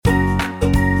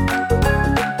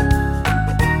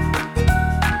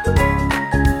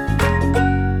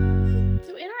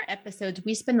episodes,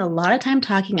 we spend a lot of time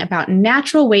talking about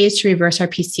natural ways to reverse our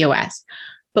PCOS.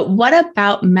 But what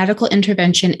about medical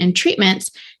intervention and treatments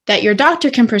that your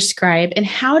doctor can prescribe? And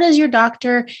how does your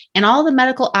doctor and all the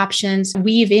medical options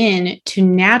weave in to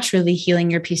naturally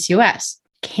healing your PCOS?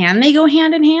 Can they go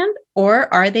hand in hand,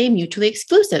 or are they mutually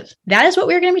exclusive? That is what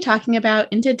we're going to be talking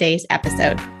about in today's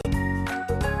episode.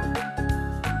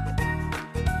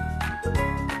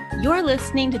 You're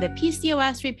listening to the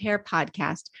PCOS Repair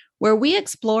Podcast, where we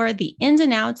explore the ins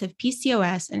and outs of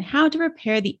PCOS and how to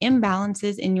repair the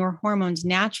imbalances in your hormones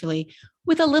naturally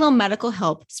with a little medical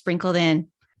help sprinkled in.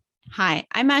 Hi,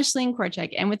 I'm Ashleen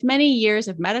Korchek, and with many years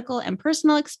of medical and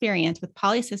personal experience with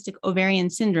polycystic ovarian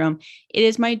syndrome, it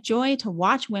is my joy to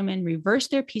watch women reverse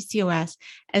their PCOS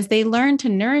as they learn to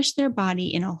nourish their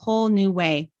body in a whole new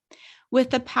way. With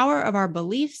the power of our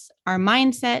beliefs, our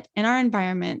mindset, and our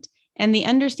environment, and the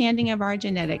understanding of our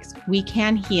genetics, we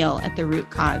can heal at the root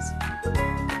cause.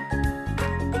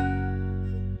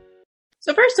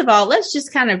 So first of all, let's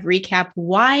just kind of recap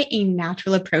why a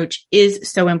natural approach is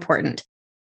so important.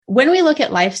 When we look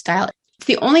at lifestyle, it's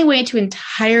the only way to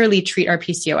entirely treat our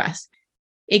PCOS.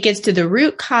 It gets to the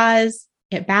root cause,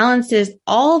 it balances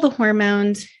all the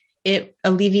hormones, it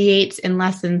alleviates and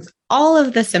lessens all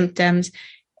of the symptoms.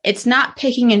 It's not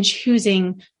picking and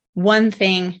choosing one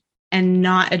thing and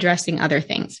not addressing other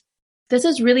things. This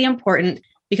is really important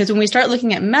because when we start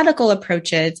looking at medical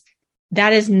approaches,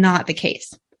 that is not the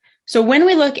case. So when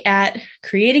we look at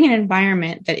creating an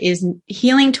environment that is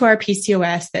healing to our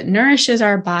PCOS, that nourishes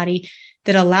our body,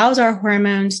 that allows our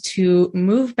hormones to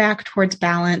move back towards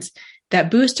balance,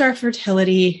 that boosts our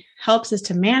fertility, helps us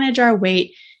to manage our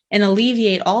weight and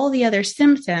alleviate all the other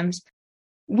symptoms,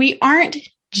 we aren't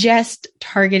just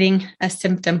targeting a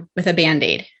symptom with a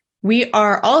Band-Aid. We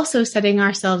are also setting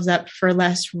ourselves up for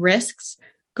less risks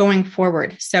going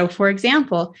forward. So for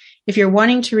example, if you're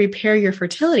wanting to repair your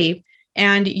fertility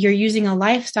and you're using a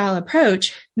lifestyle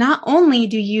approach, not only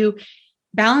do you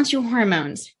balance your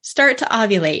hormones, start to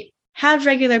ovulate, have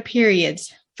regular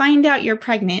periods, find out you're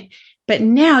pregnant, but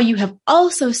now you have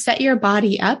also set your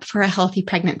body up for a healthy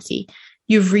pregnancy.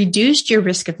 You've reduced your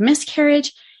risk of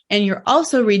miscarriage, and you're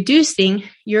also reducing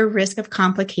your risk of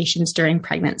complications during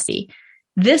pregnancy.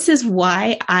 This is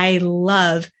why I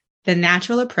love the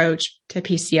natural approach to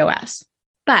PCOS,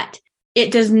 but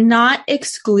it does not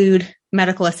exclude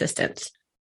medical assistance.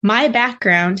 My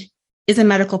background is a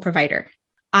medical provider.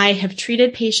 I have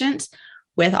treated patients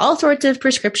with all sorts of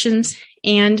prescriptions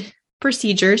and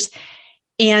procedures,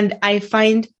 and I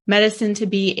find medicine to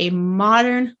be a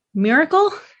modern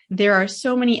miracle. There are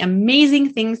so many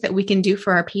amazing things that we can do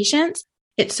for our patients.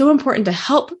 It's so important to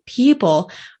help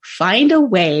people find a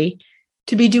way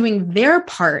to be doing their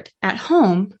part at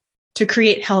home to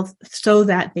create health so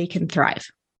that they can thrive.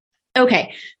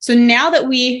 Okay, so now that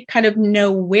we kind of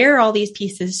know where all these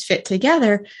pieces fit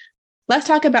together, let's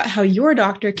talk about how your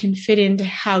doctor can fit into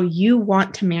how you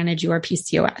want to manage your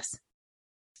PCOS.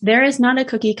 There is not a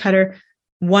cookie cutter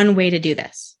one way to do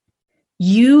this.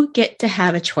 You get to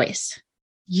have a choice.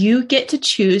 You get to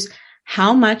choose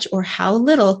how much or how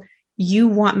little you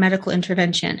want medical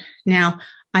intervention. Now,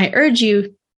 I urge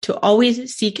you to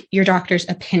always seek your doctor's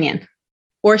opinion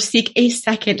or seek a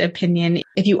second opinion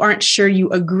if you aren't sure you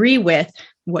agree with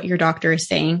what your doctor is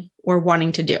saying or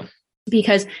wanting to do,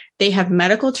 because they have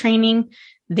medical training.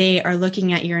 They are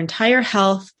looking at your entire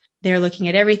health. They're looking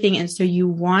at everything. And so you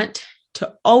want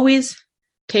to always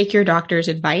take your doctor's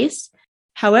advice.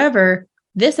 However,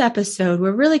 this episode,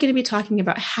 we're really going to be talking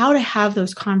about how to have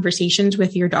those conversations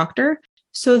with your doctor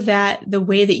so that the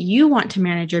way that you want to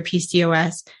manage your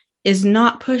PCOS is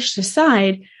not pushed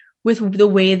aside with the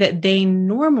way that they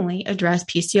normally address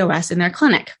PCOS in their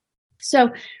clinic.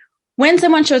 So when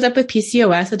someone shows up with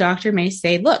PCOS, the doctor may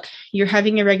say, look, you're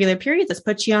having irregular periods. Let's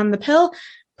put you on the pill.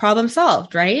 Problem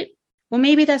solved, right? Well,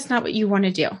 maybe that's not what you want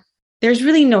to do. There's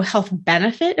really no health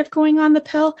benefit of going on the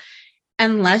pill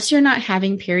unless you're not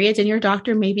having periods, and your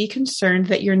doctor may be concerned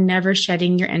that you're never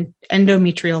shedding your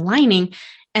endometrial lining.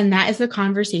 And that is the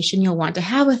conversation you'll want to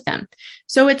have with them.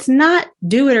 So it's not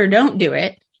do it or don't do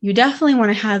it. You definitely want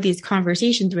to have these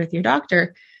conversations with your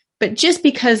doctor, but just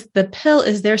because the pill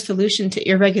is their solution to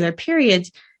irregular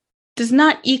periods does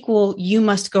not equal you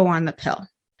must go on the pill.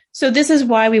 So this is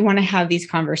why we want to have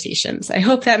these conversations. I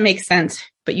hope that makes sense,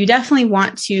 but you definitely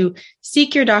want to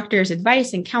seek your doctor's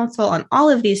advice and counsel on all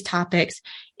of these topics,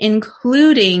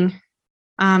 including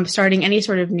starting any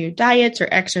sort of new diets or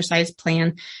exercise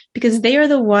plan, because they are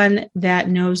the one that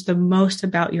knows the most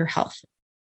about your health.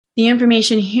 The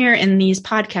information here in these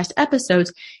podcast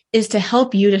episodes is to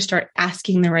help you to start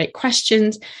asking the right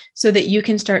questions so that you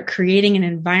can start creating an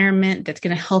environment that's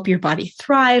going to help your body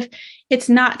thrive. It's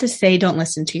not to say don't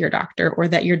listen to your doctor or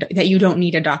that you don't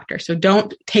need a doctor. So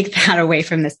don't take that away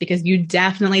from this, because you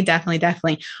definitely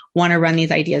want to run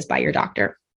these ideas by your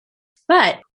doctor.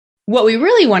 But what we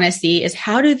really want to see is,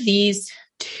 how do these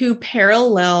two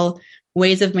parallel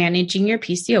ways of managing your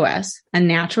PCOS, a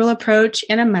natural approach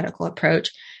and a medical approach,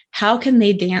 how can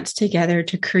they dance together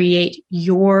to create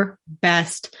your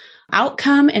best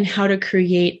outcome, and how to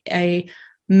create a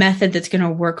method that's going to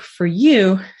work for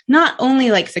you, not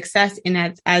only like success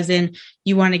as in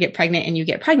you want to get pregnant and you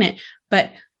get pregnant,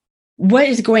 but what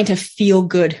is going to feel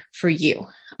good for you,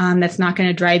 that's not going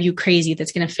to drive you crazy,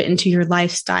 that's going to fit into your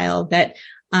lifestyle, that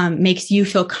makes you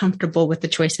feel comfortable with the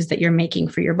choices that you're making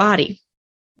for your body.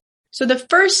 So the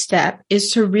first step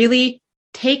is to really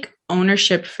take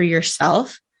ownership for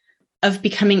yourself of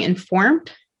becoming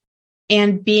informed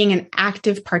and being an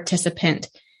active participant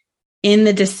in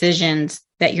the decisions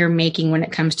that you're making when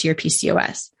it comes to your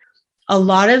PCOS. A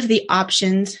lot of the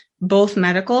options, both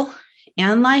medical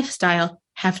and lifestyle,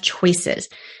 have choices.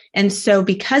 And so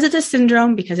because it's a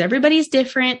syndrome, because everybody's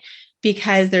different,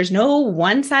 because there's no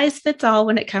one size fits all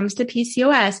when it comes to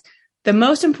PCOS, the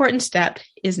most important step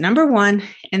is number one,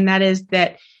 and that is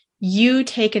that you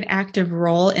take an active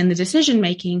role in the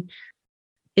decision-making.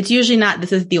 It's usually not,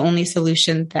 this is the only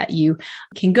solution that you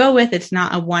can go with. It's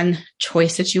not a one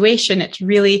choice situation. It's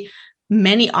really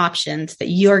many options that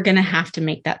you're going to have to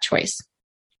make that choice.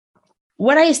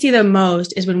 What I see the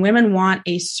most is when women want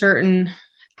a certain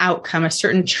outcome, a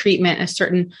certain treatment,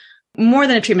 more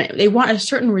than a treatment, they want a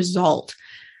certain result.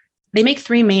 They make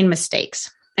three main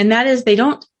mistakes. And that is, they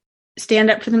don't stand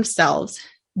up for themselves.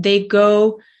 They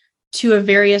go to a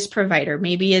various provider.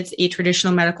 Maybe it's a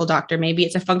traditional medical doctor. Maybe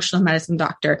it's a functional medicine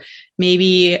doctor.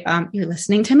 Maybe you're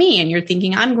listening to me and you're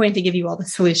thinking, I'm going to give you all the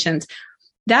solutions.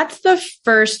 That's the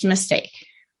first mistake.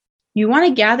 You want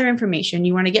to gather information.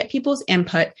 You want to get people's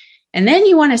input. And then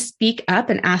you want to speak up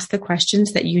and ask the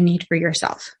questions that you need for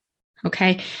yourself.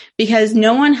 Okay? Because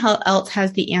no one else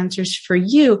has the answers for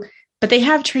you, but they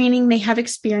have training, they have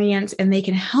experience, and they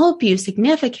can help you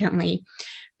significantly.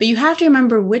 But you have to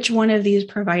remember which one of these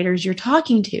providers you're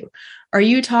talking to. Are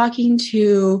you talking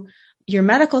to your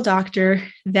medical doctor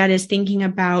that is thinking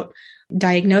about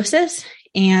diagnosis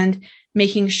and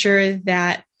making sure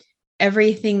that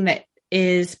everything that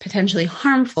is potentially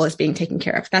harmful is being taken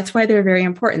care of? That's why they're very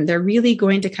important. They're really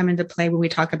going to come into play when we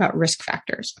talk about risk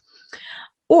factors.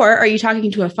 Or are you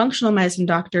talking to a functional medicine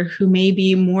doctor who may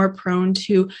be more prone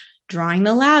to drawing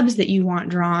the labs that you want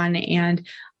drawn and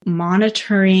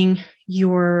monitoring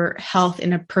your health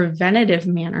in a preventative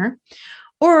manner?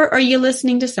 Or are you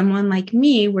listening to someone like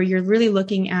me where you're really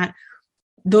looking at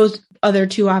those other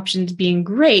two options being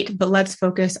great, but let's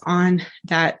focus on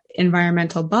that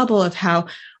environmental bubble of how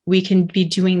we can be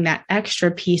doing that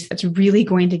extra piece that's really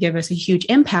going to give us a huge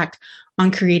impact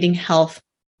on creating health,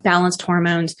 balanced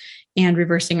hormones, and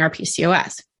reversing our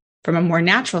PCOS from a more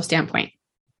natural standpoint.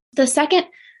 The second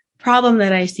problem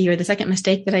that I see, or the second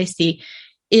mistake that I see,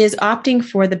 is opting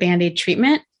for the Band-Aid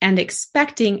treatment and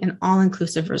expecting an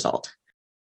all-inclusive result.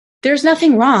 There's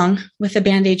nothing wrong with the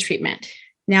Band-Aid treatment.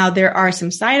 Now, there are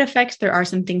some side effects, there are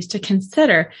some things to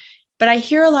consider, but I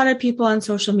hear a lot of people on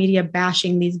social media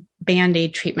bashing these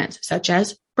Band-Aid treatments, such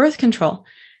as birth control.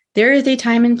 There is a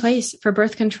time and place for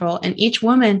birth control, and each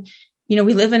woman,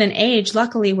 we live in an age,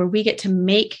 luckily, where we get to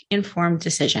make informed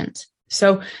decisions.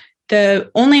 So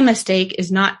the only mistake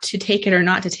is not to take it or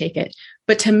not to take it,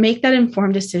 but to make that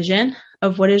informed decision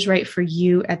of what is right for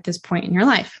you at this point in your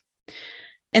life.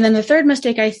 And then the third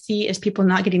mistake I see is people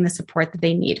not getting the support that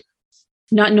they need,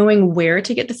 not knowing where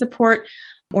to get the support,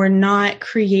 or not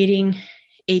creating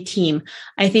a team.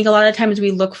 I think a lot of times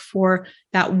we look for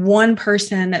that one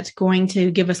person that's going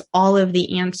to give us all of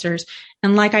the answers.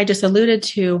 And like I just alluded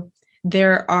to,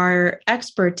 there are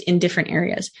experts in different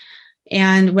areas.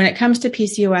 And when it comes to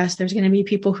PCOS, there's going to be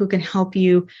people who can help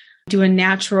you do a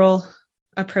natural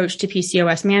approach to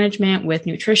PCOS management with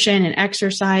nutrition and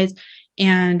exercise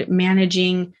and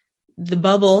managing the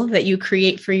bubble that you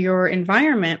create for your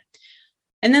environment.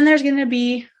 And then there's going to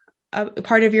be a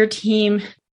part of your team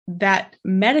that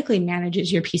medically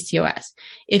manages your PCOS.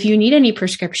 If you need any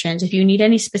prescriptions, if you need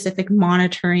any specific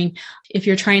monitoring, if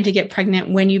you're trying to get pregnant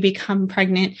when you become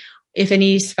pregnant, if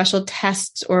any special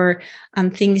tests or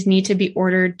things need to be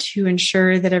ordered to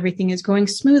ensure that everything is going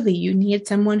smoothly, you need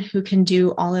someone who can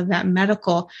do all of that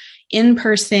medical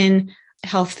in-person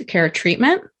healthcare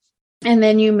treatment. And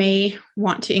then you may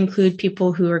want to include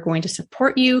people who are going to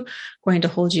support you, going to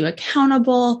hold you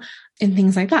accountable, and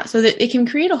things like that, so that it can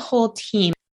create a whole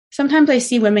team. sometimes I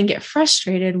see women get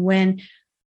frustrated when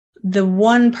the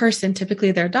one person,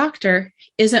 typically their doctor,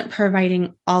 isn't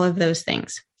providing all of those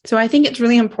things. So I think it's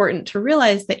really important to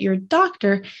realize that your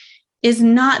doctor is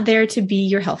not there to be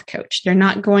your health coach. They're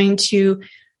not going to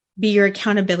be your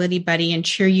accountability buddy and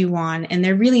cheer you on. And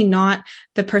they're really not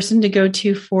the person to go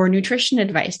to for nutrition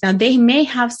advice. Now, they may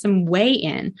have some weigh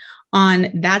in on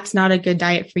that's not a good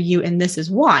diet for you, and this is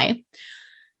why.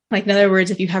 Like, in other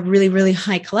words, if you have really, really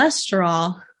high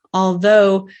cholesterol,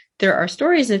 although there are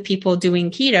stories of people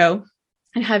doing keto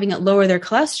and having it lower their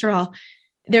cholesterol,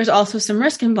 there's also some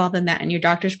risk involved in that. And your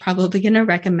doctor's probably going to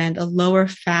recommend a lower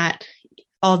fat,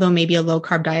 although maybe a low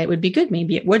carb diet would be good.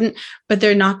 Maybe it wouldn't, but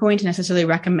they're not going to necessarily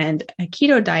recommend a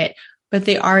keto diet, but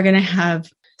they are going to have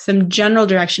some general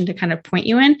direction to kind of point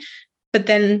you in. But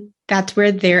then that's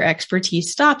where their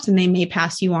expertise stops, and they may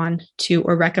pass you on to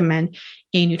or recommend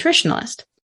a nutritionalist.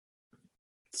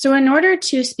 So in order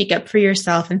to speak up for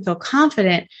yourself and feel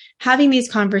confident having these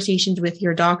conversations with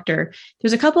your doctor,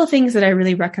 there's a couple of things that I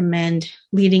really recommend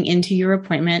leading into your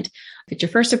appointment. If it's your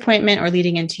first appointment or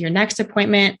leading into your next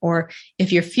appointment, or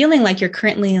if you're feeling like you're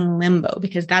currently in limbo,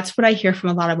 because that's what I hear from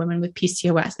a lot of women with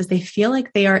PCOS, is they feel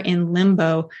like they are in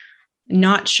limbo,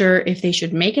 not sure if they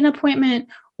should make an appointment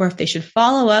or if they should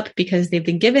follow up because they've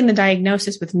been given the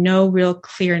diagnosis with no real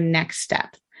clear next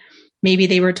step. Maybe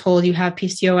they were told you have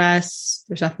PCOS.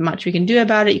 There's nothing much we can do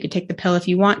about it. You could take the pill if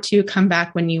you want to, come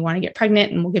back when you want to get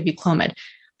pregnant, and we'll give you Clomid.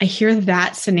 I hear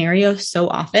that scenario so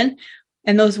often.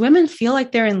 And those women feel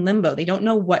like they're in limbo. They don't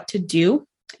know what to do.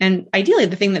 And ideally,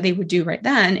 the thing that they would do right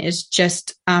then is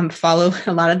just follow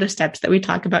a lot of the steps that we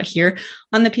talk about here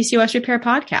on the PCOS Repair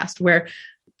podcast, where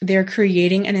they're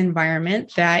creating an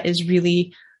environment that is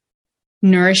really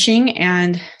nourishing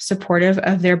and supportive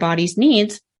of their body's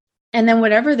needs. And then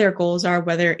whatever their goals are,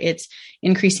 whether it's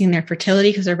increasing their fertility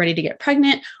because they're ready to get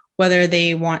pregnant, whether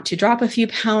they want to drop a few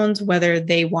pounds, whether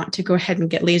they want to go ahead and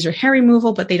get laser hair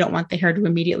removal, but they don't want the hair to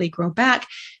immediately grow back,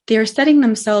 they are setting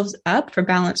themselves up for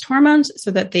balanced hormones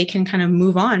so that they can kind of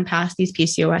move on past these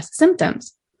PCOS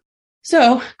symptoms.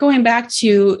 So going back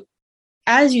to,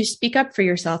 as you speak up for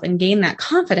yourself and gain that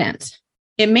confidence,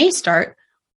 it may start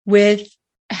with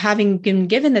having been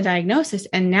given the diagnosis,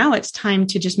 and now it's time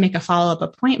to just make a follow-up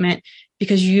appointment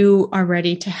because you are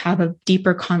ready to have a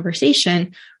deeper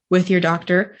conversation with your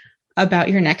doctor about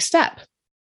your next step.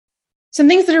 Some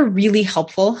things that are really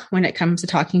helpful when it comes to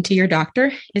talking to your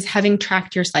doctor is having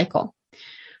tracked your cycle.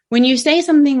 When you say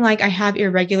something like, I have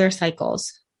irregular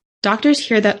cycles, doctors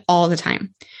hear that all the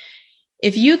time.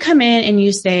 If you come in and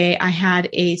you say, I had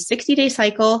a 60-day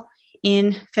cycle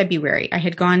in February, I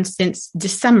had gone since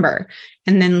December,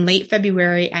 and then late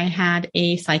February, I had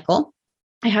a cycle,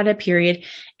 I had a period,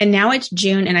 and now it's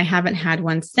June and I haven't had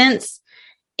one since.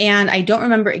 And I don't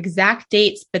remember exact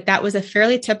dates, but that was a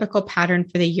fairly typical pattern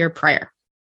for the year prior.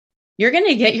 You're going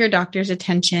to get your doctor's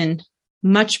attention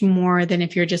much more than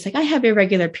if you're just like, I have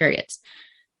irregular periods.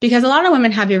 Because a lot of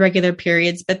women have irregular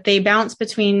periods, but they bounce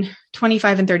between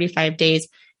 25 and 35 days.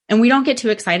 And we don't get too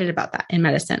excited about that in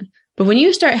medicine. But when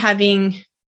you start having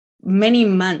many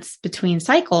months between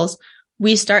cycles,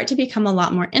 we start to become a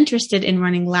lot more interested in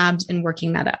running labs and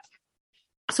working that up.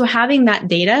 So having that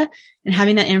data and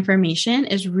having that information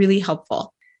is really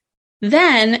helpful.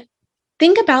 Then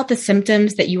think about the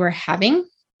symptoms that you are having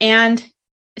and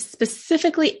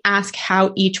specifically ask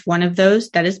how each one of those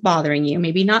that is bothering you,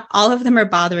 maybe not all of them are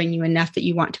bothering you enough that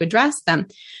you want to address them,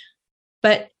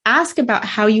 but ask about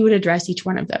how you would address each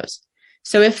one of those.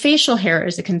 So if facial hair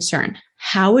is a concern,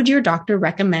 how would your doctor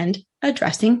recommend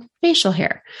addressing facial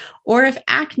hair? Or if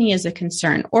acne is a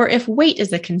concern, or if weight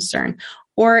is a concern,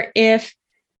 or if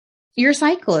your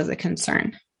cycle is a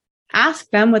concern, ask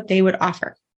them what they would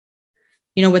offer,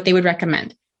 what they would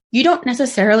recommend. You don't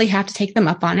necessarily have to take them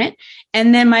up on it.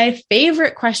 And then my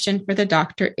favorite question for the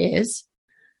doctor is,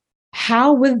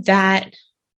 how would that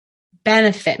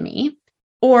benefit me?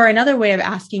 Or another way of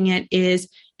asking it is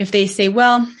if they say,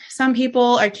 well, some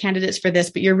people are candidates for this,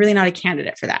 but you're really not a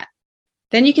candidate for that.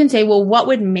 Then you can say, well, what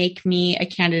would make me a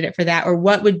candidate for that? Or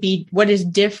what is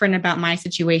different about my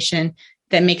situation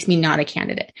that makes me not a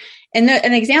candidate? And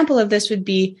an example of this would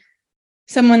be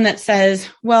someone that says,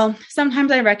 well,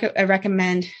 sometimes I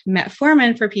recommend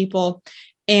metformin for people,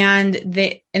 and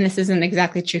this isn't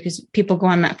exactly true because people go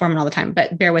on metformin all the time,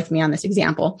 but bear with me on this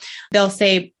example. They'll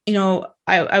say,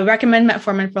 I recommend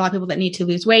metformin for a lot of people that need to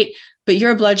lose weight, but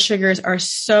your blood sugars are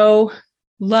so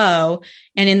low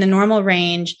and in the normal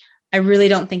range, I really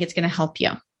don't think it's going to help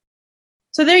you.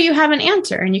 So there you have an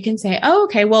answer, and you can say, oh,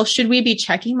 okay, well, should we be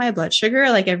checking my blood sugar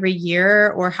like every year,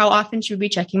 or how often should we be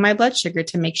checking my blood sugar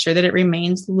to make sure that it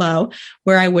remains low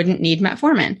where I wouldn't need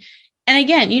metformin? And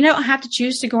again, you don't have to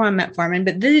choose to go on metformin,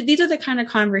 but these are the kind of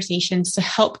conversations to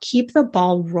help keep the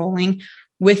ball rolling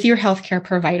with your healthcare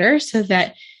provider so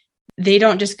that they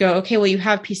don't just go, okay, well, you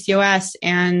have PCOS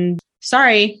and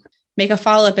sorry, make a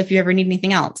follow-up if you ever need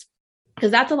anything else.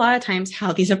 Because that's a lot of times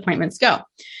how these appointments go.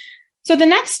 So the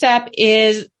next step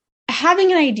is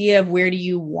having an idea of where do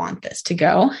you want this to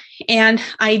go. And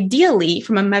ideally,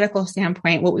 from a medical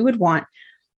standpoint, what we would want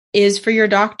is for your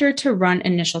doctor to run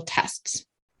initial tests.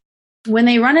 When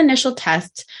they run initial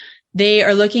tests, they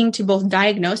are looking to both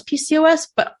diagnose PCOS,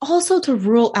 but also to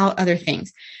rule out other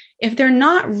things. If they're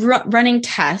not running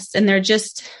tests and they're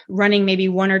just running maybe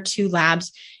 1 or 2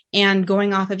 labs and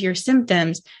going off of your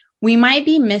symptoms, we might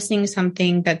be missing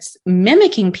something that's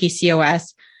mimicking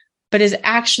PCOS, but is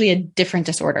actually a different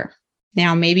disorder.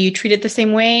 Now, maybe you treat it the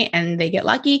same way and they get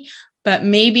lucky, but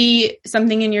maybe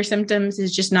something in your symptoms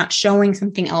is just not showing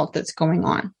something else that's going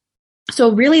on.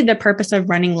 So really the purpose of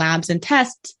running labs and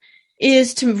tests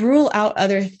is to rule out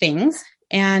other things.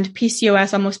 And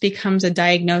PCOS almost becomes a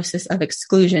diagnosis of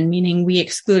exclusion, meaning we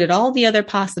excluded all the other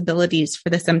possibilities for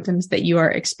the symptoms that you are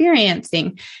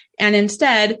experiencing. And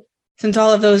instead, since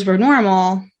all of those were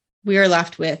normal, we are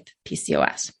left with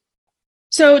PCOS.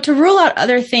 So to rule out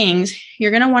other things,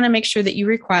 you're going to want to make sure that you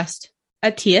request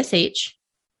a TSH,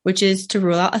 which is to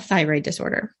rule out a thyroid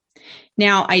disorder.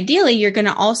 Now, ideally, you're going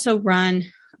to also run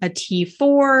a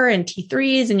T4 and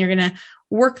T3s, and you're going to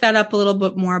work that up a little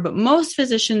bit more. But most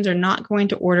physicians are not going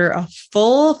to order a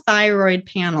full thyroid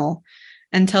panel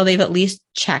until they've at least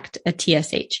checked a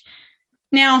TSH.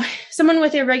 Now, someone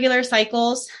with irregular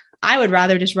cycles, I would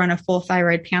rather just run a full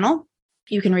thyroid panel.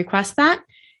 You can request that.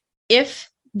 If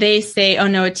they say, oh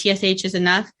no, a TSH is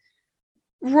enough,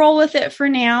 roll with it for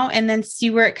now and then see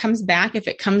where it comes back. If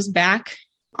it comes back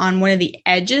on one of the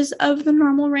edges of the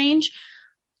normal range,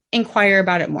 inquire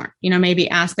about it more. Maybe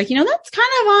ask that's kind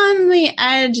of on the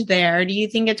edge there. Do you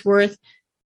think it's worth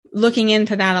looking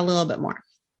into that a little bit more?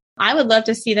 I would love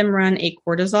to see them run a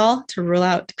cortisol to rule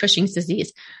out Cushing's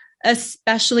disease,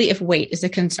 especially if weight is a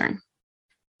concern.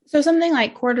 So something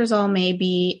like cortisol may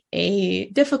be a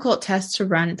difficult test to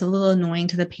run. It's a little annoying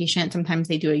to the patient. Sometimes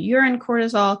they do a urine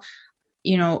cortisol,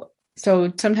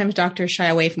 so sometimes doctors shy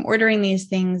away from ordering these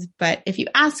things, but if you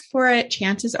ask for it,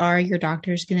 chances are your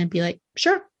doctor is going to be like,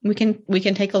 sure, we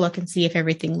can take a look and see if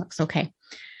everything looks okay.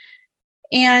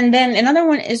 And then another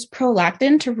one is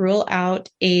prolactin to rule out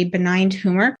a benign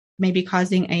tumor, maybe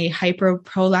causing a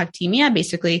hyperprolactemia.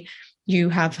 Basically, you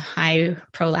have high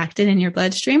prolactin in your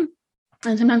bloodstream.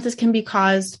 And sometimes this can be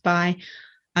caused by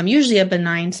usually a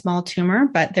benign small tumor,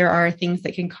 but there are things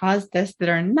that can cause this that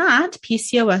are not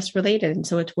PCOS related. And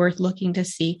so it's worth looking to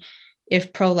see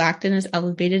if prolactin is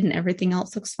elevated and everything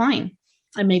else looks fine.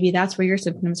 And maybe that's where your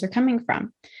symptoms are coming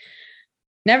from.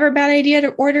 Never a bad idea to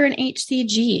order an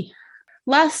HCG.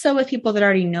 Less so with people that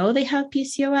already know they have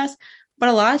PCOS, but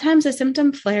a lot of times the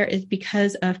symptom flare is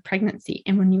because of pregnancy.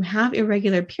 And when you have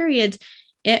irregular periods,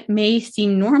 it may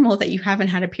seem normal that you haven't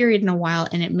had a period in a while,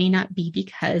 and it may not be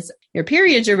because your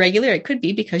periods are regular. It could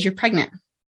be because you're pregnant.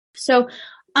 So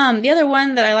the other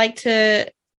one that I like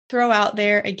to throw out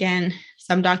there, again,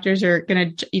 some doctors are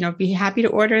going to be happy to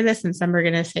order this, and some are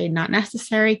going to say not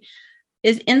necessary,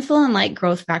 is insulin-like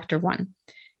growth factor 1.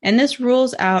 And this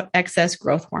rules out excess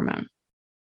growth hormone.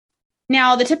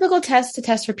 Now, the typical tests to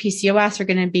test for PCOS are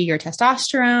going to be your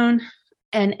testosterone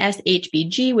and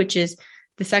SHBG, which is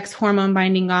the sex hormone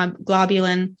binding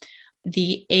globulin,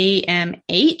 the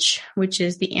AMH, which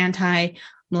is the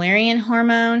anti-Müllerian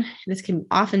hormone. This can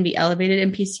often be elevated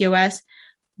in PCOS,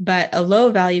 but a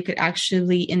low value could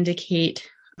actually indicate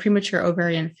premature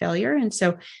ovarian failure. And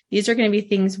so these are going to be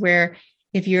things where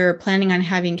if you're planning on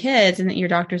having kids and your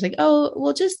doctor's like, oh,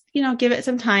 we'll just, give it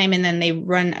some time. And then they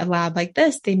run a lab like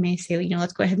this, they may say,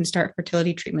 let's go ahead and start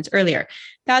fertility treatments earlier.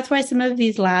 That's why some of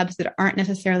these labs that aren't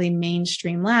necessarily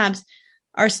mainstream labs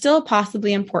are still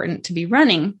possibly important to be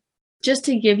running just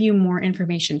to give you more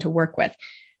information to work with.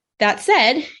 That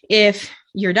said, if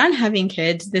you're done having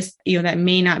kids, this, that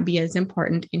may not be as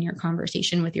important in your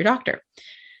conversation with your doctor.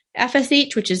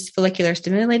 FSH, which is follicular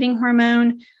stimulating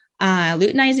hormone,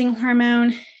 luteinizing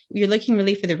hormone, you're looking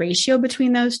really for the ratio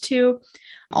between those two.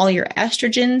 All your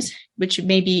estrogens, which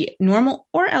may be normal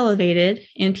or elevated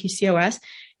in PCOS.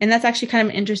 And that's actually kind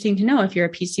of interesting to know if you're a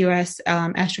PCOS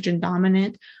estrogen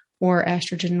dominant or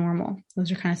estrogen normal.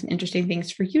 Those are kind of some interesting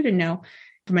things for you to know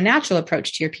from a natural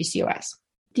approach to your PCOS.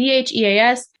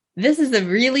 DHEAS, this is a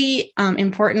really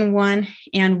important one,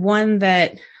 and one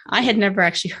that I had never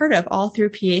actually heard of all through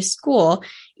PA school,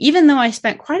 even though I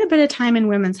spent quite a bit of time in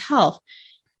women's health.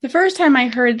 The first time I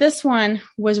heard this one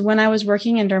was when I was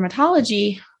working in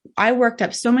dermatology I worked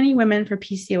up so many women for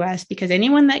PCOS because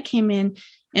anyone that came in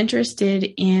interested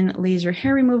in laser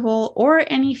hair removal or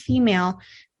any female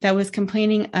that was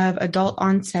complaining of adult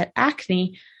onset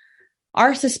acne,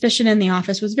 our suspicion in the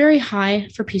office was very high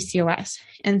for PCOS.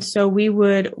 And so we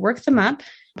would work them up,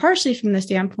 partially from the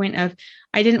standpoint of,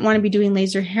 I didn't want to be doing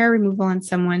laser hair removal on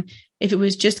someone if it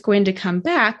was just going to come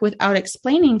back without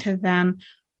explaining to them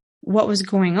what was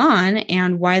going on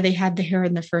and why they had the hair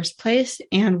in the first place,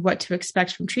 and what to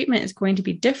expect from treatment is going to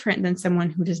be different than someone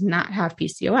who does not have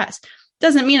PCOS.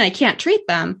 Doesn't mean I can't treat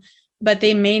them, but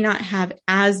they may not have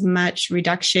as much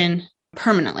reduction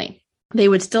permanently. They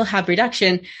would still have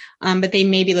reduction, but they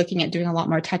may be looking at doing a lot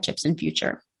more touch-ups in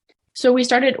future. So we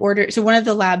started So one of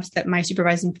the labs that my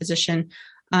supervising physician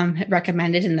had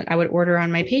recommended and that I would order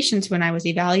on my patients when I was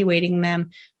evaluating them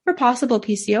for possible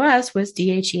PCOS was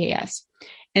DHEAS.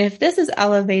 And if this is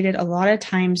elevated, a lot of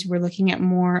times we're looking at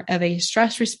more of a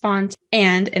stress response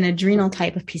and an adrenal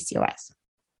type of PCOS.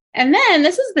 And then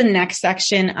this is the next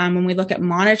section when we look at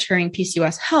monitoring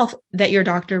PCOS health that your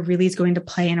doctor really is going to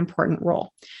play an important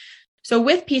role. So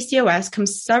with PCOS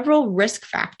comes several risk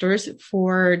factors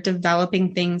for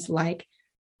developing things like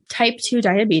type 2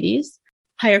 diabetes,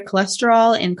 higher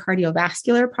cholesterol and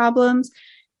cardiovascular problems,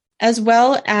 as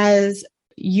well as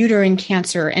uterine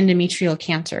cancer, endometrial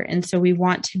cancer. And so we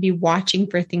want to be watching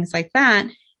for things like that,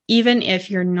 even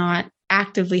if you're not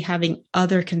actively having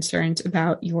other concerns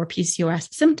about your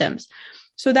PCOS symptoms.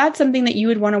 So that's something that you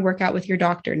would want to work out with your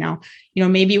doctor. Now,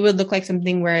 maybe it would look like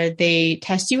something where they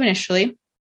test you initially,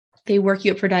 they work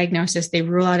you up for diagnosis, they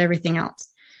rule out everything else.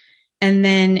 And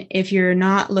then if you're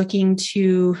not looking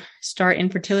to start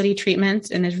infertility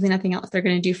treatments and there's really nothing else they're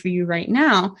going to do for you right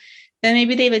now, then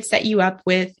maybe they would set you up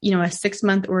with, a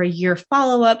 6-month or a year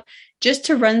follow-up just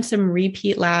to run some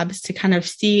repeat labs to kind of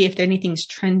see if anything's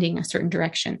trending a certain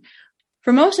direction.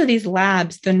 For most of these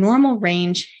labs, the normal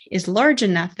range is large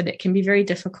enough that it can be very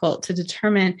difficult to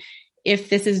determine if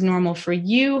this is normal for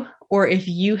you or if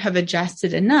you have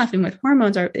adjusted enough. And with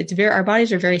hormones, our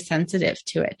bodies are very sensitive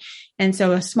to it. And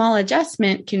so a small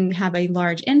adjustment can have a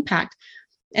large impact.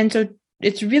 And so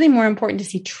it's really more important to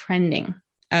see trending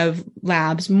of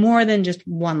labs more than just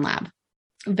one lab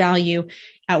value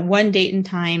at one date and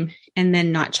time and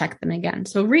then not check them again.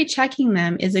 So rechecking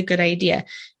them is a good idea.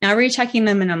 Now, rechecking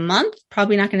them in a month,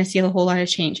 probably not going to see a whole lot of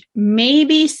change.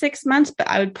 Maybe 6 months, but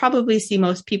I would probably see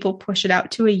most people push it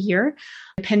out to a year,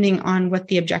 depending on what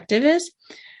the objective is.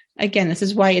 Again, this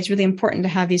is why it's really important to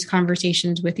have these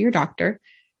conversations with your doctor.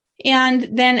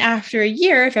 And then after a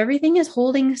year, if everything is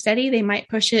holding steady, they might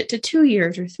push it to 2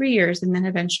 years or 3 years, and then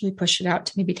eventually push it out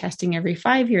to maybe testing every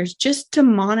 5 years, just to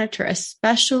monitor,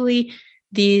 especially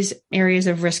these areas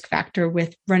of risk factor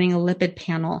with running a lipid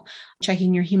panel,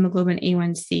 checking your hemoglobin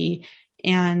A1C,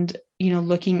 and,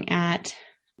 looking at,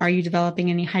 are you developing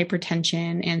any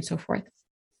hypertension and so forth.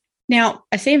 Now,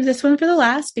 I saved this one for the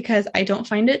last because I don't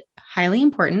find it highly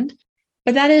important,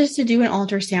 but that is to do an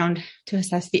ultrasound to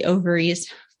assess the ovaries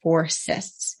for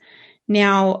cysts.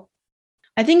 Now,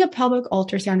 I think a pelvic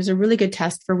ultrasound is a really good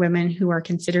test for women who are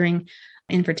considering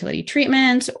infertility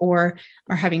treatments or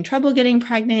are having trouble getting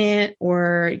pregnant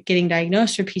or getting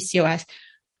diagnosed for PCOS.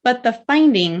 But the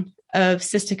finding of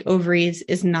cystic ovaries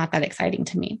is not that exciting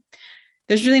to me.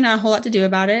 There's really not a whole lot to do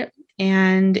about it,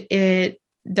 and it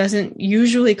doesn't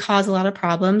usually cause a lot of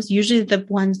problems. Usually the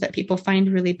ones that people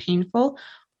find really painful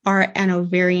are an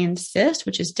ovarian cyst,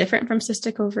 which is different from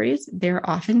cystic ovaries. They're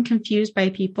often confused by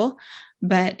people,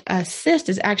 but a cyst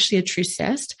is actually a true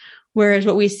cyst, whereas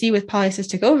what we see with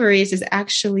polycystic ovaries is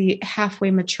actually halfway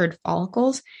matured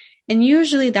follicles, and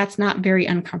usually that's not very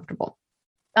uncomfortable.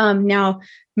 Now,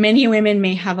 many women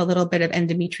may have a little bit of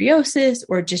endometriosis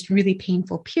or just really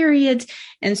painful periods,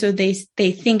 and so they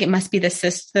think it must be the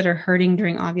cysts that are hurting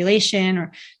during ovulation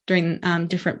or during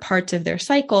different parts of their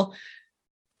cycle.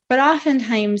 But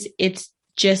oftentimes it's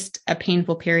just a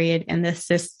painful period and the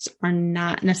cysts are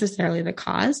not necessarily the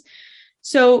cause.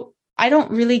 So I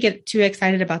don't really get too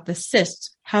excited about the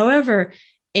cysts. However,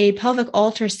 a pelvic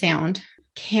ultrasound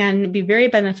can be very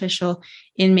beneficial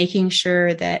in making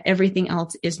sure that everything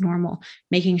else is normal,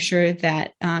 making sure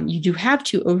that you do have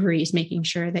 2 ovaries, making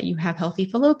sure that you have healthy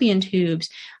fallopian tubes,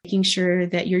 making sure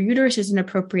that your uterus is in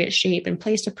appropriate shape and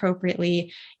placed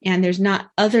appropriately, and there's not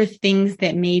other things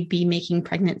that may be making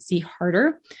pregnancy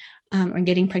harder or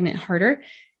getting pregnant harder.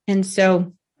 And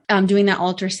so doing that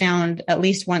ultrasound at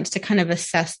least once to kind of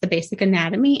assess the basic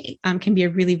anatomy can be a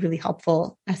really, really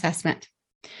helpful assessment.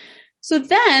 So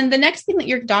then the next thing that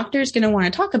your doctor is going to want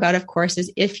to talk about, of course,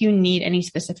 is if you need any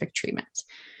specific treatments.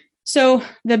 So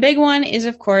the big one is,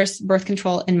 of course, birth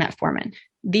control and metformin.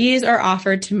 These are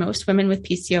offered to most women with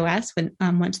PCOS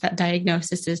when once that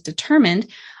diagnosis is determined.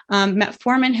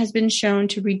 Metformin has been shown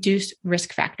to reduce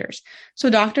risk factors. So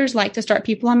doctors like to start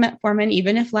people on metformin,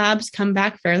 even if labs come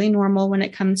back fairly normal when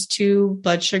it comes to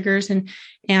blood sugars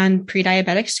and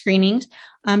pre-diabetic screenings,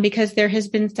 because there has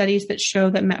been studies that show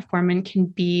that metformin can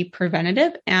be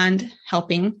preventative and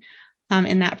helping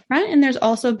in that front. And there's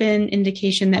also been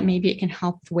indication that maybe it can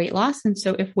help with weight loss. And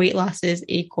so if weight loss is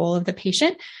a goal of the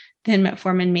patient, then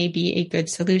metformin may be a good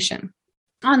solution.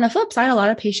 On the flip side, a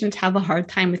lot of patients have a hard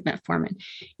time with metformin.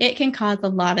 It can cause a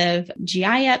lot of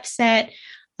GI upset,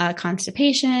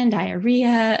 constipation,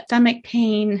 diarrhea, stomach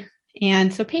pain.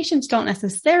 And so patients don't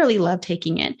necessarily love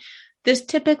taking it. This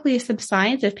typically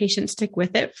subsides if patients stick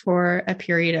with it for a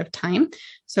period of time.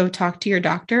 So talk to your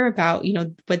doctor about,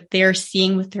 what they're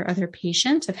seeing with their other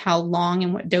patients of how long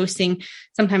and what dosing.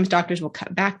 Sometimes doctors will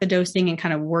cut back the dosing and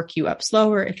kind of work you up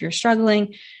slower if you're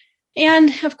struggling.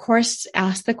 And of course,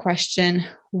 ask the question,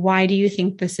 why do you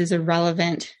think this is a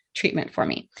relevant treatment for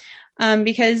me?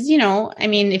 Because,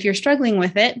 if you're struggling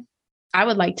with it, I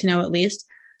would like to know at least,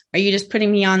 are you just putting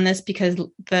me on this because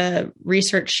the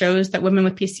research shows that women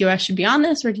with PCOS should be on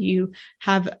this? Or do you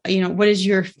have, what is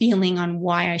your feeling on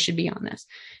why I should be on this?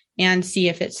 And see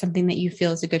if it's something that you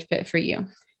feel is a good fit for you.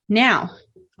 Now,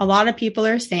 a lot of people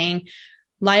are saying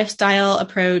lifestyle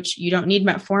approach, you don't need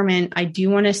metformin. I do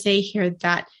want to say here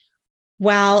that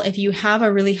while if you have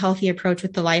a really healthy approach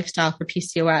with the lifestyle for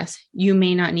PCOS, you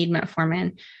may not need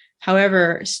metformin.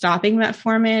 However, stopping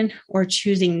metformin or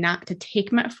choosing not to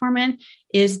take metformin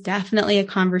is definitely a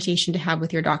conversation to have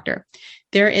with your doctor.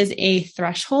 There is a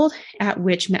threshold at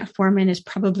which metformin is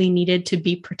probably needed to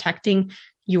be protecting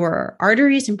your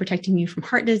arteries and protecting you from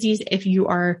heart disease if you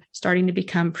are starting to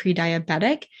become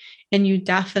pre-diabetic. And you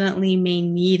definitely may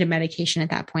need a medication at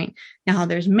that point. Now,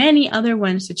 there's many other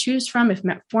ones to choose from if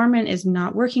metformin is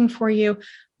not working for you,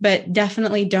 but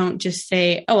definitely don't just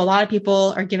say, a lot of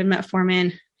people are given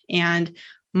metformin and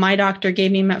my doctor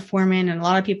gave me metformin, and a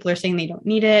lot of people are saying they don't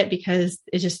need it because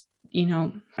it's just,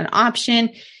 an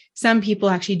option. Some people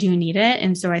actually do need it.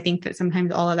 And so I think that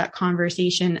sometimes all of that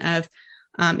conversation of,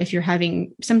 if you're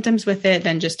having symptoms with it,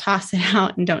 then just toss it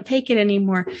out and don't take it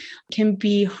anymore can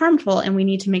be harmful. And we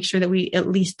need to make sure that we at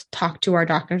least talk to our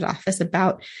doctor's office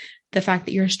about the fact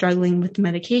that you're struggling with the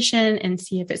medication and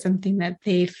see if it's something that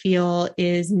they feel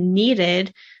is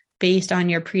needed based on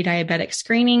your pre-diabetic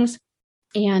screenings.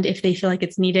 And if they feel like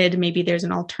it's needed, maybe there's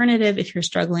an alternative if you're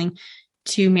struggling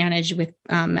to manage with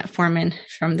metformin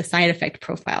from the side effect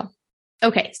profile.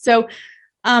 Okay, so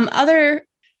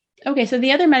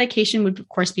the other medication would, of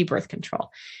course, be birth control.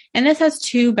 And this has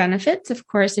two benefits. Of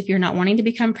course, if you're not wanting to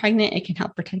become pregnant, it can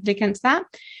help protect against that.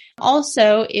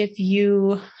 Also, if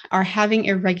you are having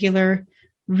irregular,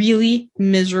 really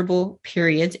miserable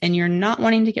periods and you're not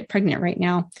wanting to get pregnant right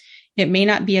now, it may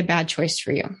not be a bad choice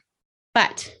for you.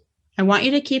 But I want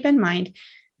you to keep in mind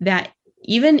that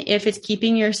even if it's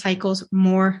keeping your cycles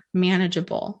more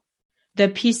manageable, the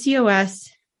PCOS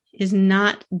is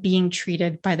not being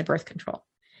treated by the birth control.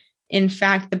 In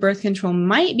fact, the birth control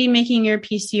might be making your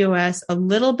PCOS a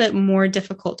little bit more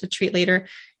difficult to treat later.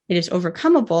 It is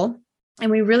overcomable, and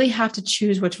we really have to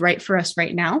choose what's right for us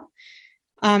right now.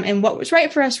 And what was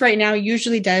right for us right now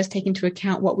usually does take into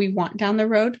account what we want down the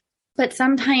road, but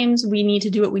sometimes we need to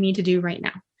do what we need to do right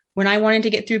now. When I wanted to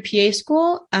get through PA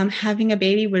school, having a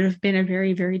baby would have been a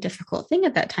very, very difficult thing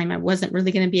at that time. I wasn't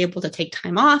really going to be able to take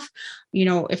time off.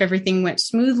 If everything went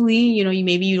smoothly,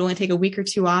 maybe you'd only take a week or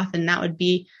two off, and that would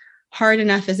be hard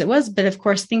enough as it was. But of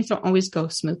course, things don't always go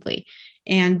smoothly.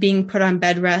 And being put on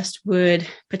bed rest would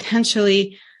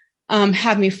potentially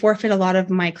have me forfeit a lot of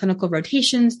my clinical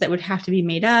rotations that would have to be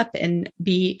made up and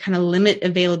be kind of limited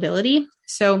availability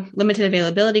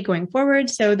going forward.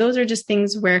 So those are just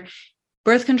things where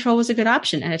birth control was a good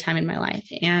option at a time in my life.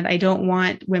 And I don't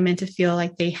want women to feel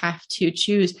like they have to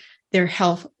choose their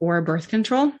health or birth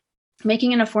control.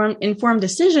 Making an informed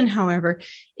decision, however,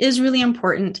 is really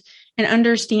important. And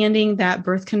understanding that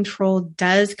birth control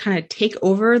does kind of take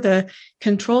over the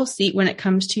control seat when it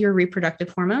comes to your reproductive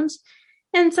hormones.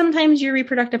 And sometimes your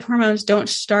reproductive hormones don't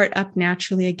start up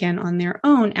naturally again on their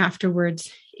own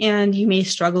afterwards. And you may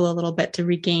struggle a little bit to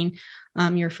regain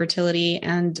your fertility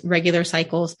and regular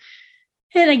cycles.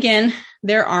 And again,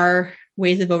 there are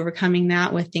ways of overcoming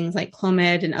that with things like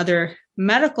Clomid and other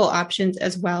medical options,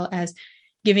 as well as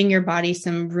giving your body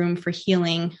some room for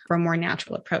healing for a more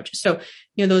natural approach. So,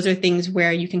 those are things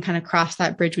where you can kind of cross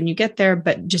that bridge when you get there,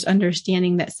 but just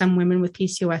understanding that some women with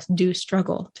PCOS do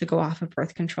struggle to go off of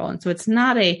birth control. And so it's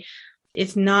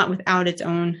not without its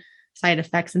own side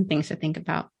effects and things to think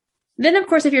about. Then, of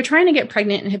course, if you're trying to get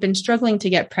pregnant and have been struggling to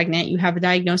get pregnant, you have a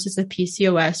diagnosis of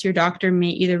PCOS, your doctor may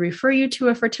either refer you to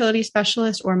a fertility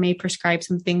specialist or may prescribe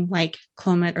something like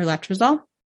Clomid or letrozole.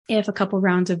 If a couple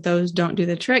rounds of those don't do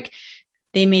the trick,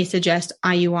 they may suggest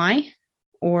IUI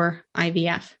or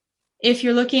IVF. If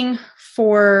you're looking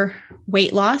for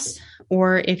weight loss,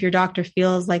 or if your doctor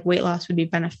feels like weight loss would be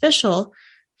beneficial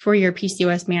for your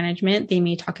PCOS management, they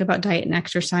may talk about diet and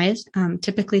exercise.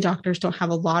 Typically, doctors don't have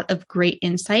a lot of great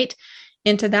insight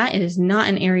into that. It is not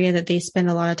an area that they spend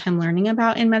a lot of time learning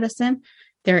about in medicine.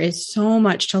 There is so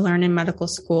much to learn in medical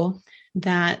school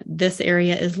that this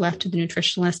area is left to the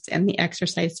nutritionists and the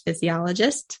exercise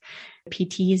physiologists,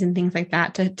 PTs and things like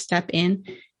that to step in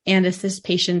and assist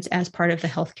patients as part of the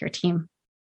healthcare team.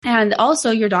 And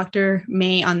also your doctor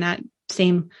may, on that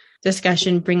same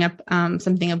discussion, bring up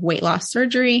something of weight loss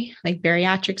surgery, like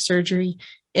bariatric surgery,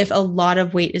 if a lot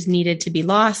of weight is needed to be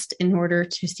lost in order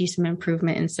to see some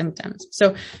improvement in symptoms.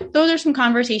 So those are some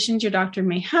conversations your doctor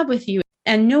may have with you,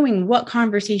 and knowing what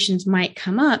conversations might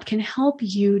come up can help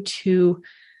you to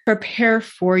prepare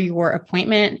for your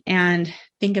appointment and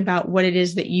think about what it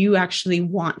is that you actually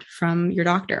want from your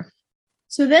doctor.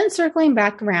 So then circling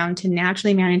back around to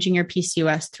naturally managing your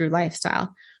PCOS through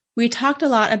lifestyle. We talked a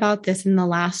lot about this in the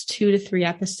last 2 to 3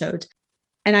 episodes,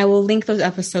 and I will link those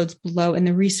episodes below in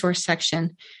the resource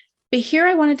section. But here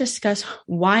I want to discuss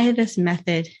why this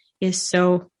method is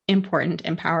so important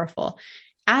and powerful.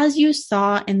 As you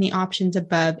saw in the options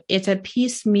above, it's a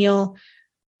piecemeal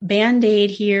Band-Aid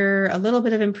here, a little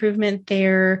bit of improvement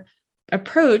there,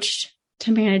 approach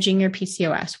to managing your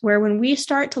PCOS, where when we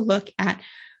start to look at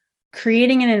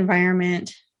creating an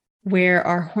environment where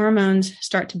our hormones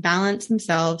start to balance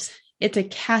themselves, it's a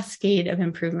cascade of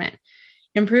improvement.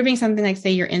 Improving something like,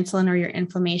 say, your insulin or your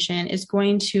inflammation is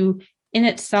going to, in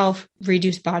itself,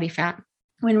 reduce body fat.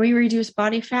 When we reduce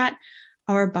body fat,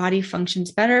 our body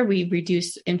functions better. We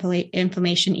reduce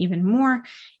inflammation even more,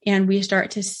 and we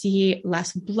start to see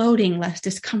less bloating, less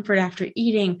discomfort after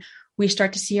eating. We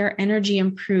start to see our energy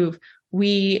improve.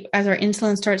 As our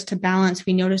insulin starts to balance,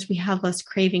 we notice we have less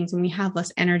cravings and we have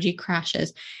less energy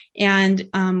crashes. And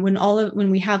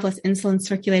when we have less insulin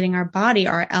circulating our body,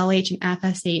 our LH and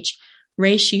FSH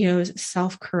ratios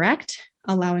self-correct,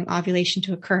 allowing ovulation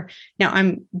to occur. Now,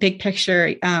 I'm big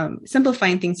picture,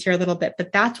 simplifying things here a little bit,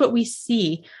 but that's what we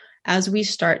see as we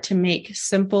start to make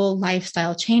simple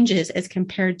lifestyle changes as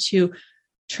compared to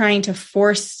trying to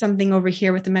force something over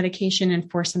here with the medication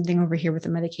and force something over here with the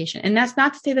medication. And that's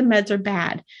not to say the meds are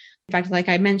bad. In fact, like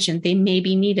I mentioned, they may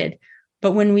be needed.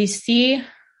 But when we see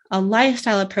a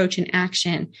lifestyle approach in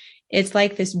action, it's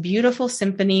like this beautiful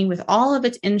symphony with all of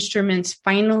its instruments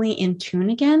finally in tune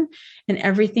again, and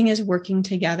everything is working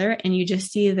together. And you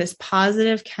just see this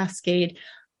positive cascade,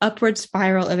 upward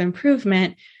spiral of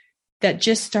improvement that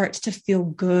just starts to feel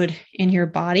good in your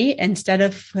body instead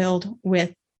of filled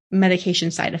with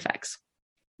medication side effects.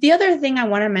 The other thing I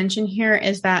want to mention here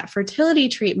is that fertility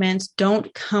treatments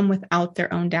don't come without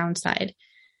their own downside.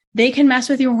 They can mess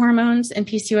with your hormones and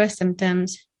PCOS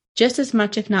symptoms just as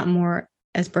much, if not more,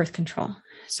 as birth control.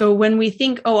 So when we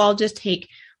think, I'll just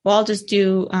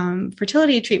do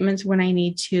fertility treatments when I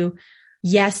need to,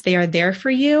 yes, they are there for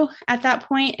you at that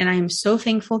point. And I am so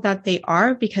thankful that they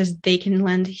are, because they can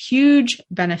lend huge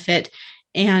benefit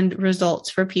and results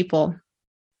for people.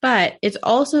 But it's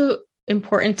also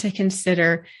important to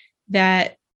consider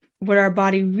that what our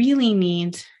body really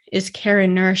needs is care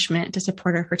and nourishment to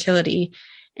support our fertility.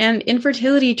 And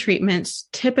infertility treatments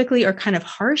typically are kind of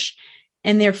harsh,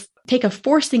 and they take a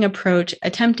forcing approach,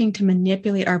 attempting to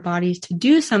manipulate our bodies to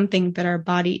do something that our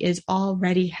body is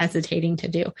already hesitating to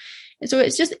do. And so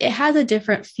it has a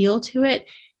different feel to it.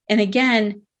 And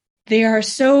again, they are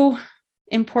so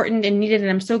important and needed,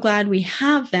 and I'm so glad we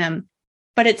have them.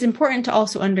 But it's important to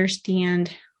also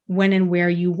understand when and where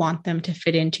you want them to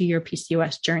fit into your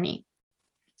PCOS journey.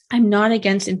 I'm not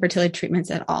against infertility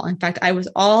treatments at all. In fact, I was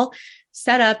all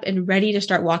set up and ready to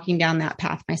start walking down that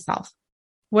path myself.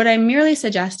 What I'm merely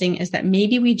suggesting is that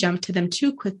maybe we jump to them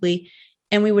too quickly,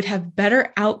 and we would have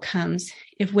better outcomes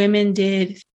if women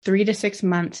did 3 to 6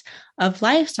 months of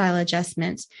lifestyle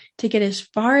adjustments to get as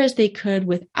far as they could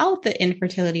without the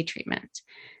infertility treatment.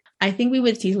 I think we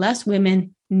would see less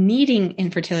women needing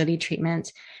infertility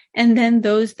treatments, and then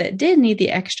those that did need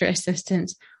the extra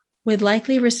assistance would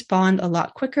likely respond a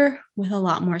lot quicker with a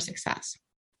lot more success.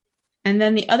 And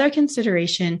then the other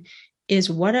consideration is,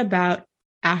 what about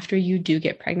after you do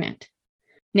get pregnant?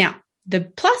 Now, the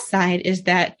plus side is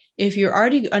that if you're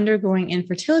already undergoing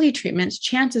infertility treatments,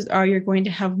 chances are you're going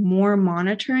to have more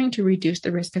monitoring to reduce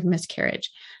the risk of miscarriage.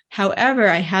 However,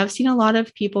 I have seen a lot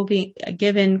of people being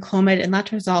given Clomid and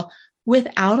letrozole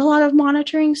without a lot of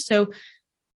monitoring. So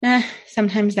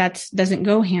sometimes that doesn't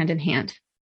go hand in hand.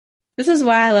 This is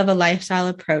why I love a lifestyle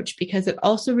approach, because it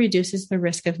also reduces the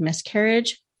risk of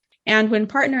miscarriage. And when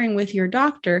partnering with your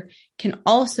doctor, can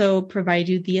also provide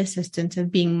you the assistance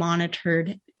of being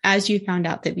monitored as you found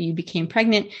out that you became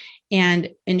pregnant and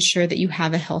ensure that you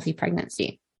have a healthy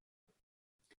pregnancy.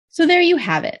 So there you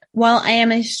have it. While I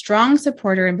am a strong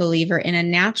supporter and believer in a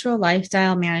natural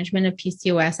lifestyle management of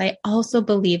PCOS, I also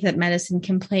believe that medicine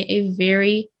can play a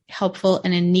very helpful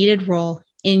and a needed role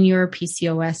in your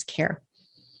PCOS care.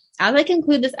 As I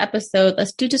conclude this episode,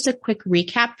 let's do just a quick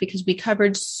recap because we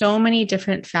covered so many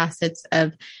different facets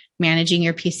of managing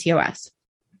your PCOS.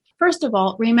 First of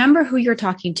all, remember who you're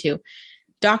talking to.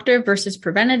 Doctor versus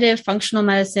preventative, functional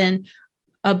medicine.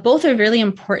 Both are really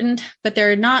important, but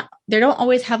they don't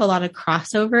always have a lot of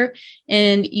crossover.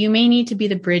 And you may need to be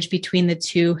the bridge between the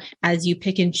two as you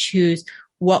pick and choose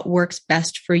what works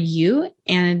best for you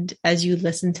and as you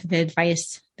listen to the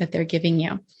advice that they're giving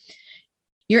you.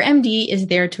 Your MD is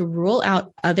there to rule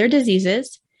out other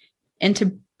diseases and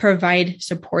to provide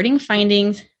supporting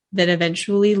findings that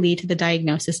eventually lead to the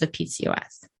diagnosis of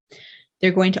PCOS.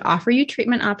 They're going to offer you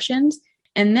treatment options,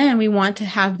 and then we want to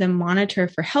have them monitor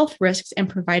for health risks and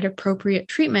provide appropriate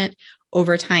treatment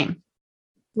over time.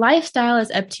 Lifestyle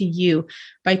is up to you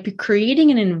by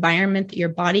creating an environment that your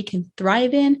body can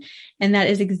thrive in, and that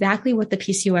is exactly what the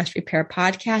PCOS Repair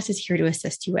podcast is here to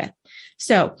assist you with.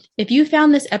 So if you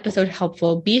found this episode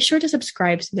helpful, be sure to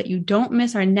subscribe so that you don't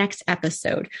miss our next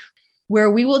episode, where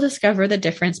we will discover the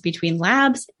difference between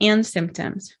labs and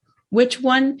symptoms, which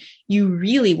one you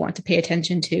really want to pay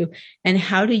attention to, and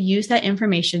how to use that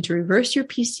information to reverse your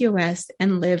PCOS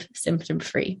and live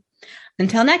symptom-free.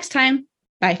 Until next time,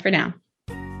 bye for now.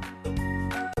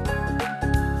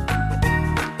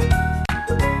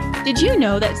 Did you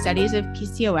know that studies of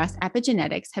PCOS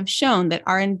epigenetics have shown that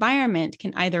our environment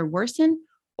can either worsen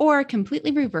or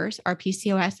completely reverse our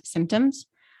PCOS symptoms?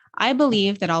 I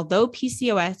believe that although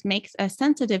PCOS makes us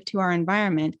sensitive to our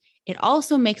environment, it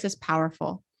also makes us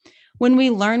powerful. When we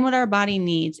learn what our body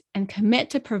needs and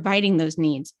commit to providing those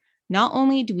needs, not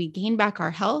only do we gain back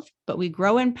our health, but we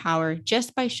grow in power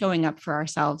just by showing up for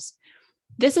ourselves.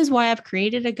 This is why I've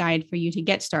created a guide for you to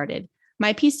get started.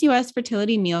 My PCOS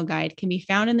fertility meal guide can be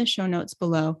found in the show notes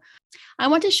below. I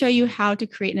want to show you how to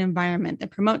create an environment that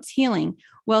promotes healing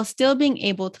while still being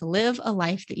able to live a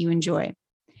life that you enjoy.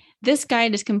 This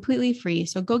guide is completely free,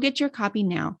 so go get your copy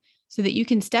now so that you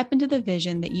can step into the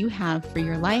vision that you have for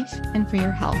your life and for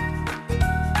your health.